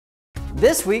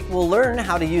This week we'll learn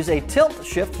how to use a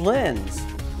tilt-shift lens.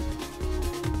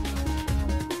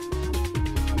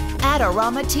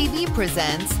 AdoramaTV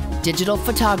presents Digital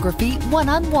Photography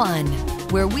One-on-One,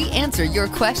 where we answer your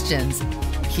questions.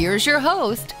 Here's your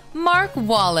host, Mark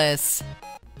Wallace.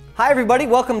 Hi everybody,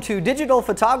 welcome to Digital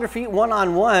Photography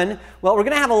One-on-One. Well, we're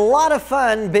going to have a lot of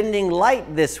fun bending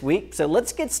light this week, so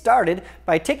let's get started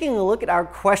by taking a look at our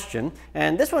question.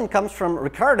 And this one comes from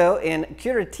Ricardo in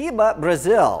Curitiba,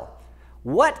 Brazil.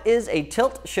 What is a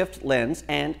tilt-shift lens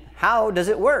and how does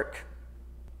it work?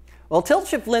 Well,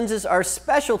 tilt-shift lenses are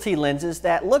specialty lenses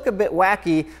that look a bit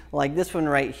wacky, like this one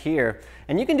right here.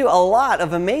 And you can do a lot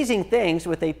of amazing things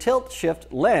with a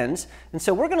tilt-shift lens. And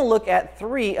so we're going to look at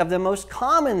 3 of the most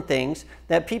common things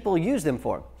that people use them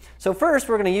for. So first,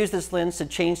 we're going to use this lens to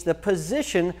change the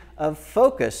position of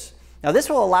focus. Now, this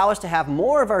will allow us to have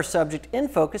more of our subject in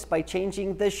focus by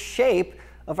changing the shape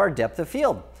of our depth of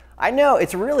field. I know,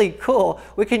 it's really cool.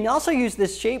 We can also use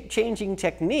this shape-changing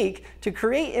technique to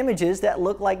create images that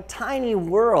look like tiny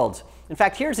worlds. In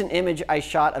fact, here's an image I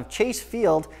shot of Chase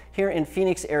Field here in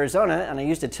Phoenix, Arizona, and I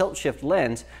used a tilt-shift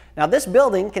lens. Now, this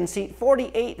building can seat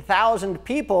 48,000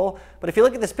 people, but if you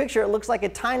look at this picture, it looks like a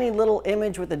tiny little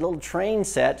image with a little train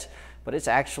set, but it's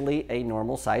actually a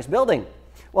normal-sized building.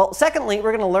 Well, secondly,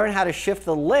 we're going to learn how to shift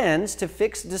the lens to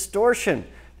fix distortion.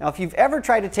 Now, if you've ever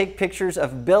tried to take pictures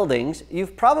of buildings,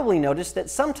 you've probably noticed that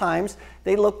sometimes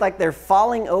they look like they're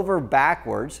falling over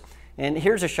backwards. And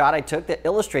here's a shot I took that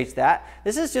illustrates that.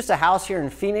 This is just a house here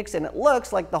in Phoenix, and it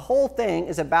looks like the whole thing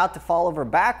is about to fall over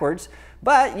backwards.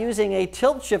 But using a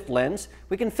tilt-shift lens,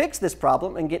 we can fix this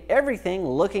problem and get everything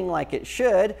looking like it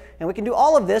should. And we can do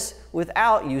all of this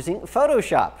without using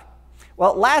Photoshop.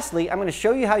 Well, lastly, I'm going to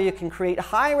show you how you can create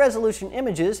high-resolution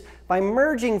images by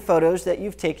merging photos that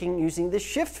you've taken using the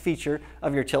shift feature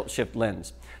of your tilt-shift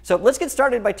lens. So let's get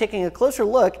started by taking a closer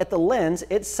look at the lens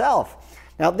itself.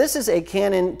 Now, this is a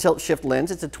Canon tilt-shift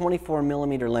lens. It's a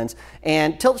 24mm lens,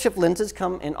 and tilt-shift lenses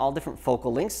come in all different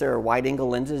focal lengths. There are wide-angle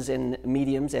lenses and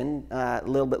mediums and a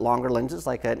little bit longer lenses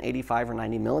like an 85 or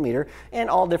 90mm, and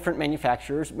all different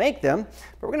manufacturers make them.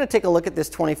 But we're going to take a look at this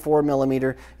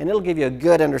 24mm, and it'll give you a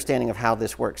good understanding of how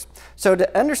this works. So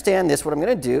to understand this, what I'm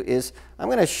going to do is I'm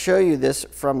going to show you this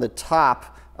from the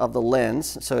top of the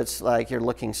lens. So it's like you're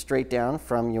looking straight down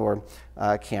from your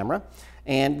camera.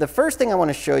 And the first thing I want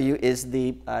to show you is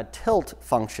the tilt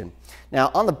function. Now,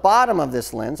 on the bottom of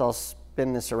this lens, I'll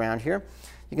spin this around here,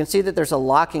 you can see that there's a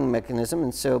locking mechanism,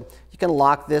 and so you can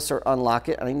lock this or unlock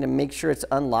it. I need to make sure it's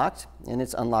unlocked, and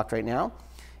it's unlocked right now.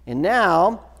 And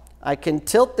now I can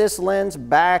tilt this lens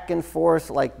back and forth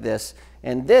like this,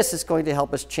 and this is going to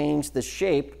help us change the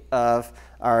shape of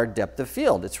our depth of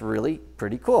field. It's really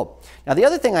pretty cool. Now, the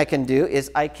other thing I can do is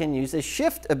I can use a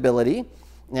shift ability.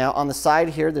 Now, on the side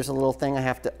here, there's a little thing I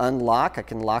have to unlock. I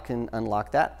can lock and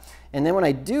unlock that. And then when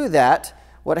I do that,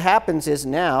 what happens is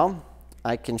now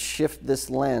I can shift this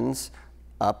lens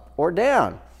up or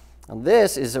down. Now,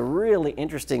 this is a really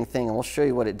interesting thing, and we'll show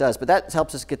you what it does. But that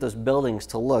helps us get those buildings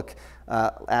to look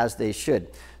as they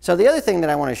should. So the other thing that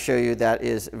I want to show you that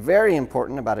is very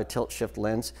important about a tilt-shift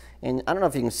lens, and I don't know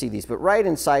if you can see these, but right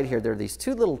inside here, there are these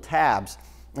 2 little tabs.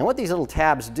 And what these little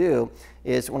tabs do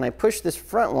is when I push this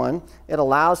front one, it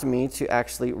allows me to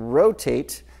actually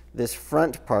rotate this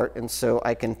front part, and so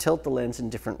I can tilt the lens in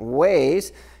different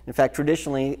ways. In fact,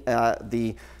 traditionally,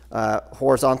 the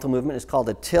horizontal movement is called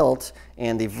a tilt,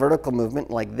 and the vertical movement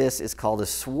like this is called a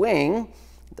swing.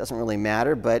 It doesn't really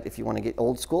matter, but if you want to get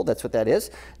old school, that's what that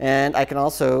is. And I can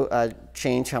also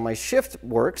change how my shift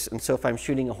works. And so if I'm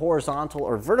shooting a horizontal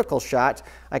or vertical shot,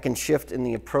 I can shift in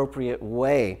the appropriate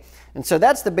way. And so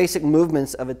that's the basic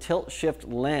movements of a tilt-shift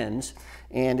lens,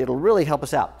 and it'll really help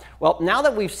us out. Well, now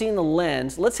that we've seen the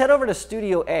lens, let's head over to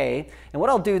Studio A. And what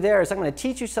I'll do there is I'm going to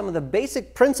teach you some of the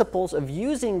basic principles of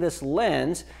using this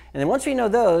lens. And then once we know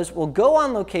those, we'll go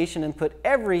on location and put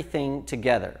everything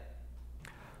together.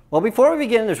 Well, before we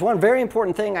begin, there's one very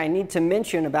important thing I need to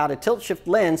mention about a tilt-shift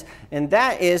lens, and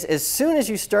that is as soon as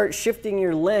you start shifting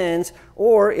your lens,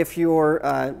 or if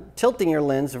you're tilting your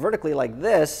lens vertically like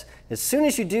this, as soon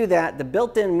as you do that, the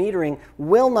built-in metering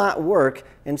will not work.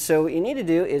 And so what you need to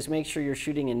do is make sure you're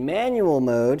shooting in manual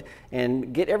mode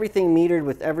and get everything metered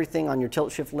with everything on your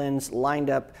tilt-shift lens lined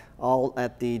up all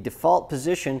at the default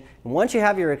position. And once you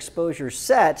have your exposure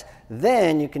set,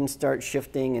 then you can start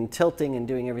shifting and tilting and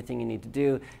doing everything you need to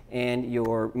do, and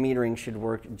your metering should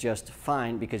work just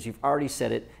fine because you've already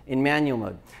set it in manual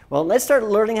mode. Well, let's start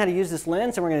learning how to use this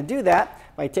lens, and we're going to do that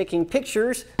by taking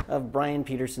pictures of Brian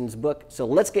Peterson's book. So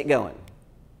let's get going.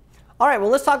 All right,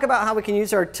 well, let's talk about how we can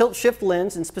use our tilt-shift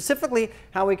lens, and specifically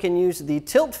how we can use the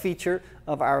tilt feature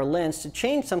of our lens to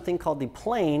change something called the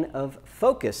plane of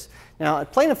focus. Now, a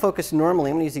plane of focus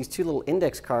normally, I'm going to use these two little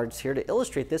index cards here to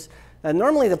illustrate this.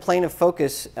 Normally, the plane of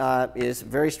focus is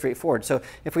very straightforward. So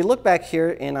if we look back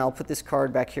here, and I'll put this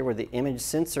card back here where the image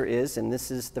sensor is, and this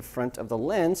is the front of the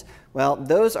lens, well,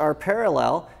 those are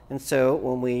parallel. And so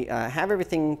when we have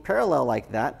everything parallel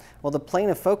like that, well, the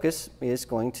plane of focus is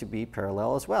going to be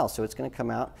parallel as well. So it's going to come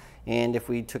out. And if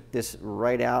we took this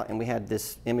right out and we had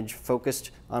this image focused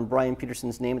on Brian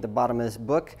Peterson's name at the bottom of this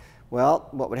book, well,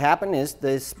 what would happen is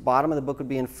this bottom of the book would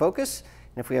be in focus.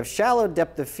 And if we have shallow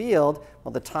depth of field,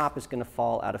 well, the top is going to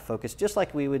fall out of focus just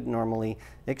like we would normally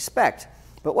expect.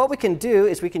 But what we can do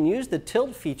is we can use the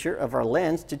tilt feature of our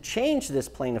lens to change this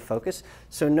plane of focus.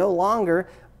 So no longer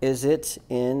is it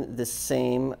in the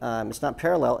same, it's not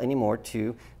parallel anymore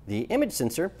to the image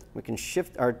sensor. We can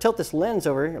shift or tilt this lens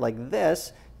over like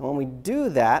this. And when we do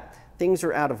that, things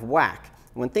are out of whack.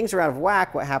 When things are out of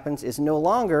whack, what happens is no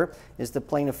longer is the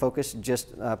plane of focus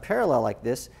just parallel like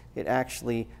this. It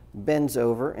actually bends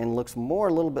over and looks more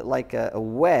a little bit like a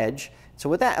wedge. So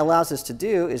what that allows us to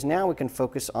do is now we can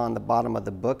focus on the bottom of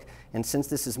the book. And since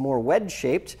this is more wedge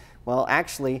shaped, well,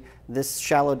 actually this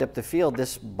shallow depth of field,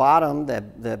 this bottom,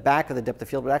 the back of the depth of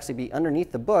field would actually be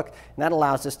underneath the book. And that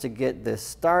allows us to get the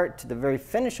start to the very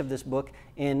finish of this book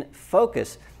in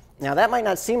focus. Now, that might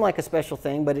not seem like a special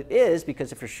thing, but it is,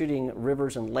 because if you're shooting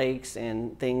rivers and lakes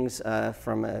and things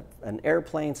from an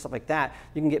airplane, stuff like that,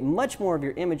 you can get much more of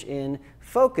your image in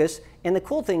focus. And the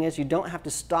cool thing is you don't have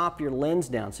to stop your lens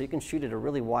down, so you can shoot at a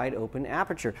really wide open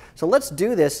aperture. So let's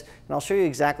do this, and I'll show you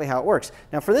exactly how it works.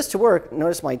 Now, for this to work,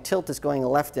 notice my tilt is going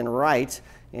left and right,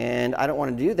 and I don't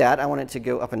want to do that. I want it to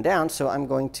go up and down, so I'm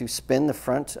going to spin the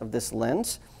front of this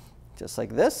lens just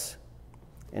like this.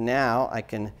 And now I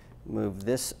can move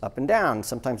this up and down.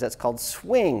 Sometimes that's called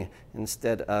swing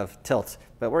instead of tilt,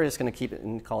 but we're just going to keep it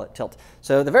and call it tilt.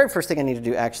 So the very first thing I need to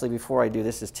do actually before I do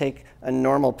this is take a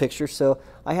normal picture. So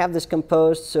I have this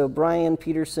composed, so Brian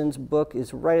Peterson's book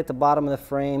is right at the bottom of the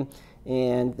frame,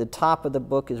 and the top of the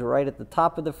book is right at the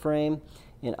top of the frame,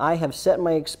 and I have set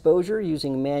my exposure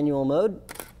using manual mode.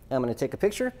 I'm going to take a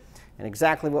picture, and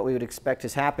exactly what we would expect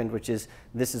has happened, which is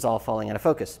this is all falling out of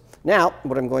focus. Now,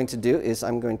 what I'm going to do is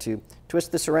I'm going to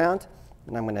twist this around,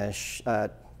 and I'm going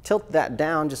to tilt that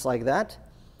down just like that,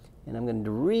 and I'm going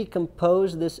to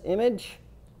recompose this image.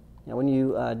 Now, when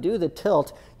you do the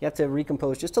tilt, you have to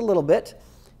recompose just a little bit,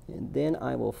 and then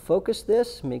I will focus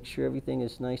this, make sure everything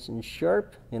is nice and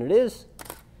sharp, and it is.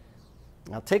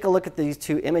 Now, take a look at these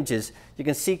two images. You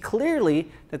can see clearly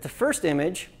that the first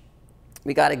image,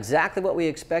 we got exactly what we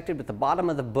expected with the bottom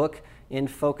of the book in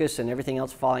focus and everything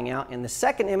else falling out. In the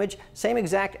second image, same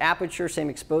exact aperture, same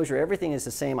exposure, everything is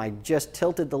the same. I just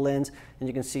tilted the lens, and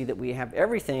you can see that we have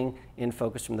everything in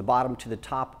focus from the bottom to the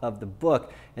top of the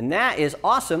book. And that is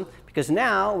awesome, because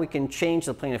now we can change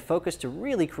the plane of focus to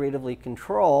really creatively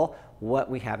control what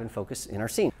we have in focus in our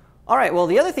scene. All right, well,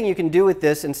 the other thing you can do with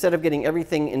this, instead of getting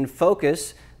everything in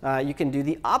focus, you can do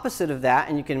the opposite of that,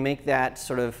 and you can make that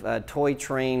sort of toy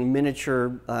train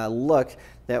miniature look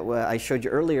that I showed you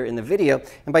earlier in the video.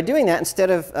 And by doing that, instead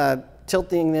of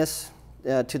tilting this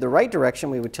to the right direction,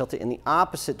 we would tilt it in the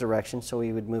opposite direction. So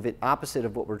we would move it opposite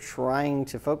of what we're trying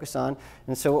to focus on.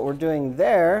 And so what we're doing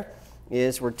there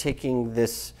is we're taking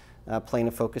this plane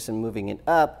of focus and moving it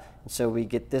up. And so we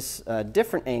get this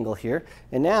different angle here.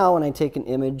 And now when I take an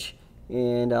image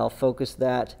and I'll focus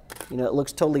that, you know, it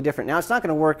looks totally different. Now, it's not going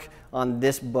to work on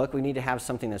this book. We need to have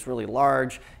something that's really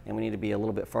large, and we need to be a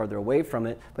little bit farther away from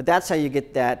it. But that's how you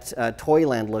get that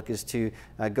Toyland look, is to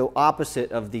go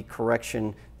opposite of the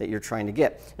correction that you're trying to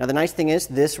get. Now, the nice thing is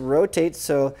this rotates,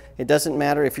 so it doesn't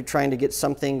matter if you're trying to get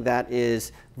something that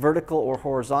is vertical or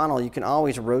horizontal. You can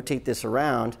always rotate this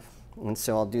around. And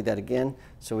so I'll do that again.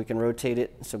 So we can rotate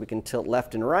it, so we can tilt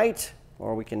left and right,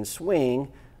 or we can swing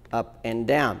up and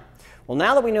down. Well,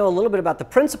 now that we know a little bit about the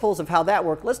principles of how that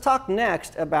works, let's talk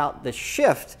next about the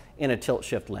shift in a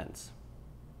tilt-shift lens.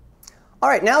 All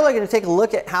right, now we're going to take a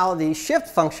look at how the shift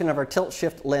function of our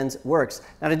tilt-shift lens works.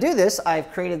 Now, to do this, I've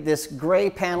created this gray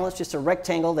panel. It's just a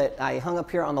rectangle that I hung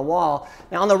up here on the wall.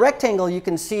 Now, on the rectangle, you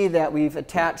can see that we've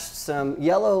attached some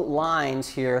yellow lines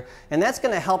here, and that's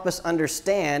going to help us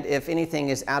understand if anything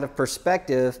is out of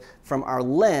perspective from our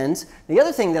lens. The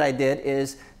other thing that I did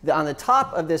is on the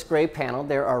top of this gray panel,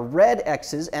 there are red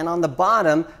X's, and on the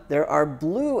bottom, there are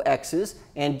blue X's,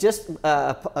 and just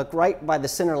right by the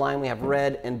center line, we have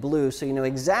red and blue, so you know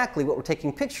exactly what we're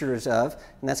taking pictures of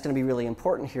and that's going to be really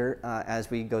important here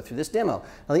as we go through this demo.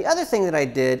 Now, the other thing that I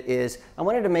did is I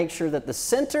wanted to make sure that the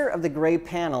center of the gray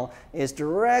panel is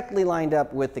directly lined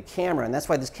up with the camera, and that's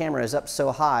why this camera is up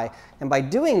so high. And by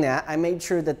doing that, I made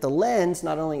sure that the lens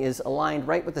not only is aligned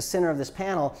right with the center of this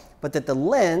panel, but that the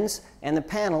lens and the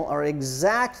panel are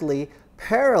exactly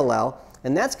parallel.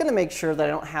 And that's going to make sure that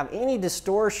I don't have any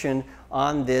distortion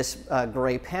on this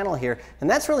gray panel here. And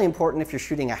that's really important if you're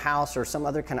shooting a house or some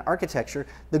other kind of architecture.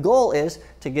 The goal is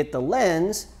to get the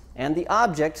lens and the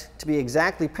object to be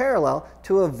exactly parallel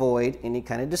to avoid any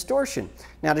kind of distortion.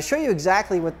 Now, to show you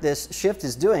exactly what this shift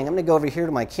is doing, I'm going to go over here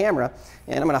to my camera,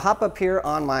 and I'm going to hop up here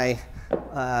on my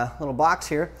little box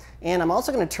here, and I'm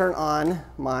also going to turn on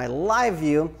my live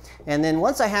view. And then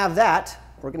once I have that,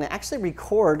 we're going to actually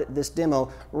record this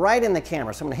demo right in the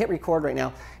camera. So I'm going to hit record right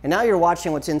now. And now you're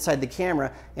watching what's inside the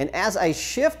camera. And as I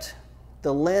shift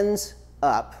the lens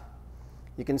up,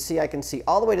 you can see I can see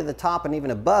all the way to the top and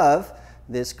even above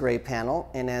this gray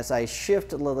panel. And as I shift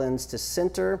the lens to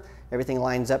center, everything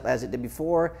lines up as it did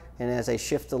before. And as I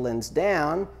shift the lens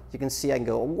down, you can see I can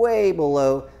go way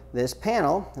below this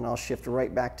panel, and I'll shift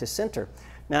right back to center.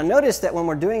 Now notice that when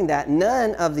we're doing that,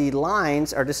 none of the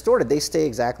lines are distorted. They stay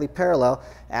exactly parallel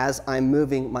as I'm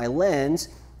moving my lens,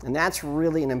 and that's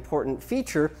really an important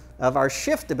feature of our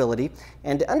shift ability.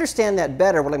 And to understand that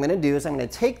better, what I'm going to do is I'm going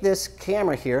to take this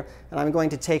camera here, and I'm going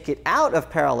to take it out of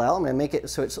parallel. I'm going to make it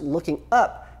so it's looking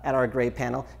up at our gray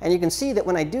panel, and you can see that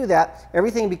when I do that,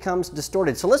 everything becomes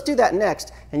distorted. So let's do that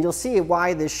next, and you'll see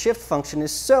why this shift function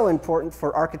is so important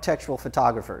for architectural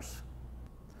photographers.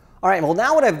 All right, well,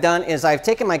 now what I've done is I've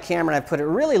taken my camera and I've put it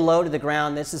really low to the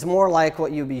ground. This is more like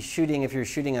what you'd be shooting if you're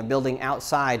shooting a building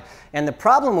outside. And the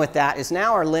problem with that is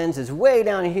now our lens is way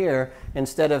down here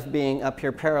instead of being up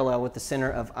here parallel with the center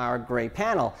of our gray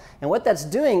panel. And what that's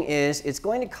doing is it's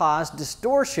going to cause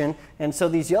distortion. And so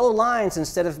these yellow lines,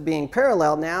 instead of being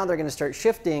parallel, now they're going to start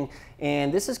shifting.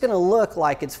 And this is going to look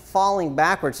like it's falling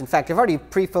backwards. In fact, I've already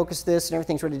pre-focused this and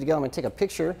everything's ready to go. I'm going to take a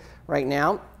picture right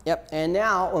now. Yep, and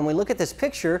now when we look at this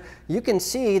picture, you can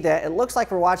see that it looks like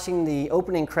we're watching the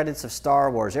opening credits of Star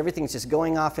Wars. Everything's just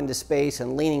going off into space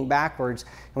and leaning backwards,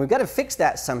 and we've got to fix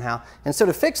that somehow. And so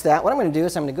to fix that, what I'm going to do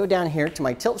is I'm going to go down here to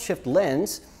my tilt shift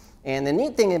lens, and the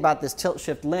neat thing about this tilt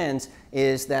shift lens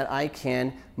is that I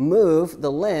can move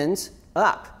the lens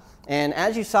up. And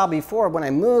as you saw before, when I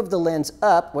move the lens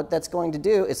up, what that's going to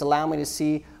do is allow me to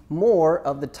see more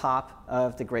of the top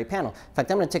of the gray panel. In fact,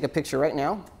 I'm going to take a picture right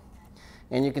now.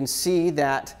 And you can see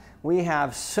that we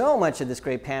have so much of this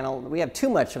gray panel, we have too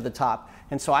much of the top.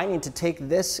 And so I need to take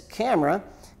this camera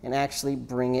and actually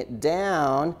bring it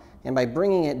down. And by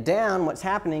bringing it down, what's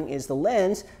happening is the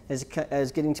lens is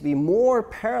getting to be more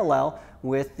parallel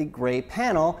with the gray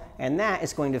panel, and that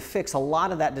is going to fix a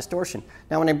lot of that distortion.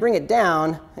 Now when I bring it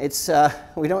down, it's,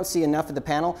 we don't see enough of the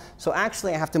panel, so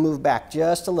actually I have to move back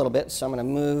just a little bit. So I'm going to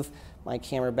move my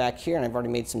camera back here, and I've already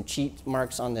made some cheat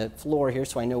marks on the floor here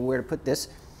so I know where to put this.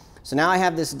 So now I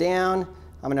have this down.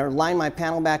 I'm going to line my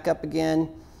panel back up again,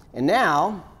 and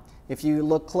now if you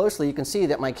look closely you can see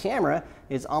that my camera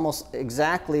is almost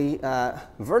exactly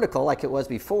vertical like it was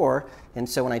before. And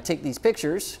so when I take these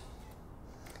pictures,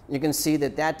 you can see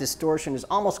that that distortion is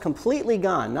almost completely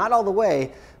gone. Not all the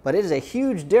way, but it is a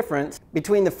huge difference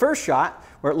between the first shot,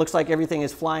 where it looks like everything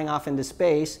is flying off into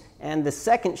space, and the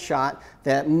second shot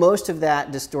that most of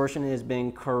that distortion is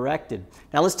being corrected.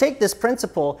 Now let's take this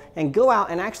principle and go out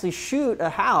and actually shoot a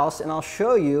house, and I'll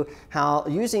show you how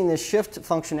using this shift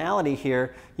functionality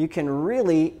here, you can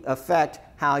really affect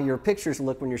how your pictures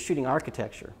look when you're shooting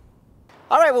architecture.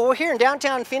 All right, well, we're here in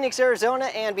downtown Phoenix, Arizona,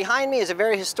 and behind me is a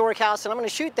very historic house, and I'm going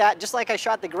to shoot that just like I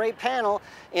shot the gray panel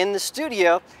in the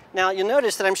studio. Now, you'll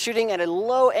notice that I'm shooting at a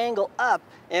low angle up,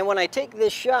 and when I take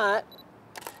this shot,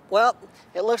 well,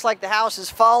 it looks like the house is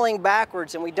falling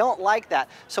backwards, and we don't like that.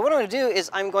 So what I'm going to do is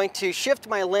I'm going to shift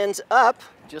my lens up,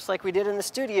 just like we did in the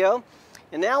studio,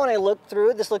 and now when I look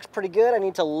through, this looks pretty good. I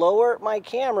need to lower my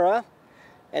camera,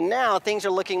 and now things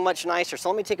are looking much nicer. So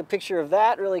let me take a picture of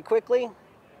that really quickly.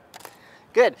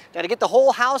 Good. Now to get the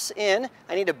whole house in,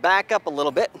 I need to back up a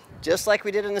little bit, just like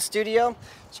we did in the studio.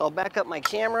 So I'll back up my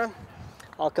camera,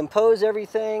 I'll compose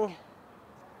everything,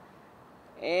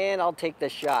 and I'll take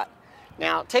this shot.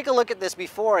 Now take a look at this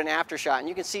before and after shot, and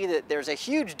you can see that there's a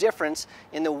huge difference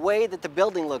in the way that the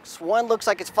building looks. One looks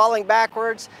like it's falling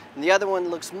backwards, and the other one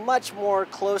looks much more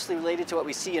closely related to what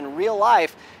we see in real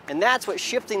life, and that's what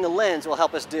shifting the lens will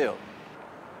help us do.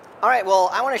 All right, well,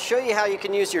 I want to show you how you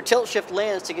can use your tilt shift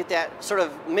lens to get that sort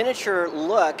of miniature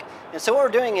look. And so what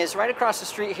we're doing is right across the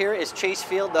street here is Chase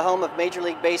Field, the home of Major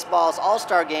League Baseball's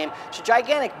All-Star Game. It's a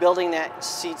gigantic building that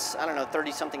seats, I don't know,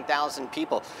 30-something thousand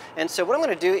people. And so what I'm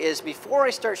going to do is before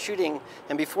I start shooting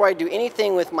and before I do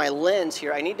anything with my lens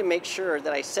here, I need to make sure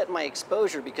that I set my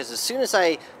exposure, because as soon as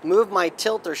I move my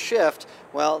tilt or shift,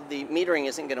 well, the metering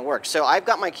isn't going to work. So I've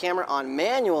got my camera on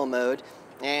manual mode,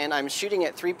 and I'm shooting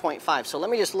at 3.5. So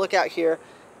let me just look out here,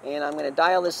 and I'm going to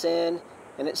dial this in,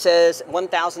 and it says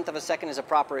 1,000th of a second is a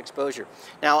proper exposure.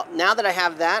 Now that I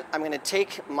have that, I'm going to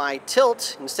take my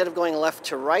tilt, instead of going left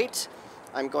to right,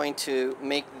 I'm going to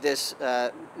make this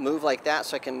move like that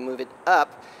so I can move it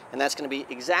up, and that's going to be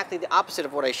exactly the opposite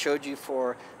of what I showed you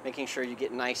for making sure you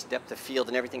get nice depth of field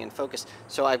and everything in focus.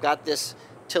 So I've got this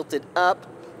tilted up,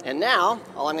 and now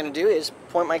all I'm going to do is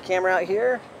point my camera out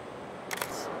here.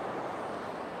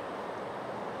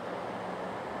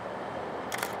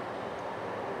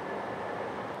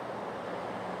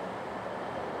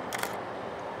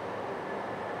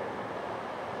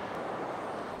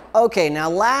 Okay, now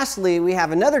lastly, we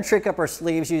have another trick up our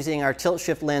sleeves using our tilt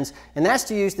shift lens, and that's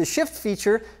to use the shift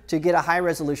feature to get a high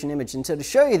resolution image. And so to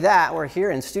show you that, we're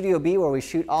here in Studio B where we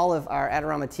shoot all of our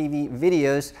AdoramaTV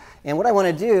videos. And what I want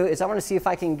to do is I want to see if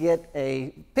I can get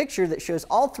a picture that shows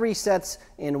all three sets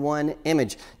in one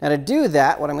image. Now to do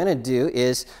that, what I'm going to do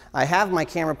is I have my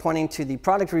camera pointing to the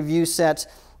product review set,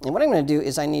 and what I'm going to do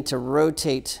is I need to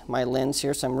rotate my lens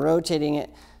here. So I'm rotating it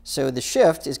so the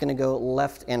shift is going to go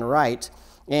left and right.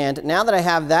 And now that I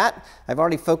have that, I've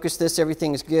already focused this,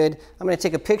 everything is good. I'm going to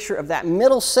take a picture of that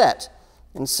middle set.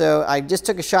 And so I just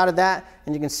took a shot of that,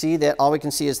 and you can see that all we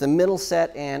can see is the middle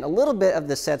set and a little bit of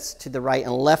the sets to the right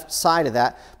and left side of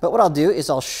that. But what I'll do is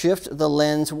I'll shift the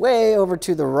lens way over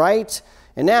to the right,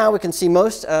 and now we can see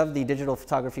most of the digital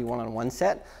photography one-on-one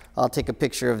set. I'll take a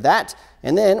picture of that,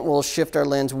 and then we'll shift our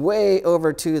lens way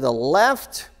over to the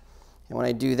left. And when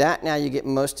I do that, now you get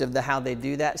most of the how they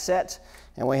do that set.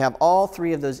 And we have all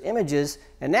three of those images.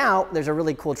 And now there's a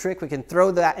really cool trick. We can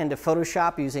throw that into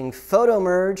Photoshop using Photo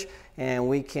Merge, and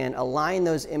we can align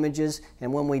those images.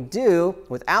 And when we do,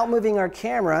 without moving our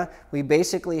camera, we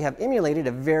basically have emulated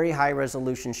a very high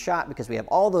resolution shot because we have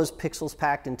all those pixels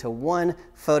packed into one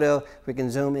photo. We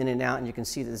can zoom in and out, and you can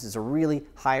see that this is a really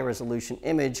high resolution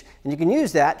image. And you can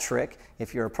use that trick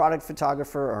if you're a product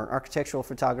photographer or an architectural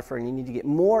photographer and you need to get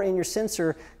more in your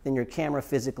sensor than your camera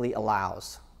physically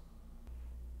allows.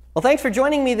 Well, thanks for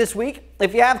joining me this week.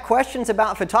 If you have questions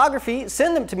about photography,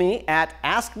 send them to me at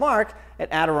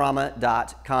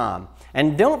AskMark@Adorama.com.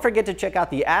 And don't forget to check out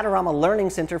the Adorama Learning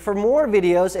Center for more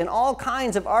videos and all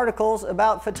kinds of articles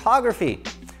about photography.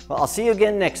 Well, I'll see you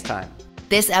again next time.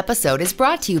 This episode is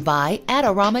brought to you by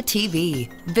AdoramaTV.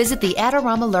 Visit the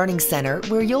Adorama Learning Center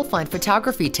where you'll find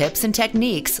photography tips and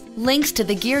techniques, links to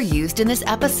the gear used in this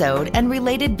episode, and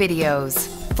related videos.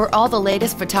 For all the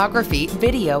latest photography,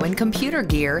 video, and computer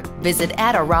gear, visit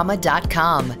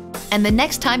Adorama.com. And the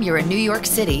next time you're in New York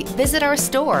City, visit our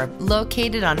store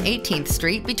located on 18th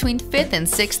Street between 5th and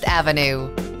 6th Avenue.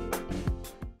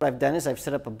 What I've done is I've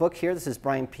set up a book here. This is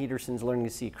Brian Peterson's Learning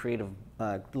to See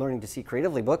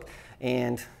Creatively book,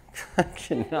 and I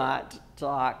cannot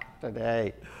talk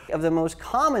today. Of the most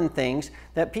common things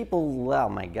that people, oh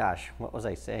my gosh, what was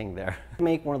I saying there?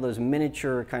 Make one of those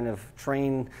miniature kind of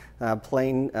train,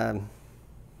 plane,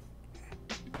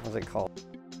 what's it called?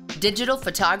 Digital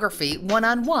Photography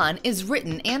One-on-One is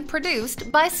written and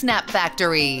produced by Snap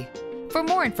Factory. For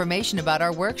more information about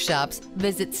our workshops,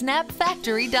 visit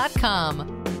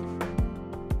snapfactory.com.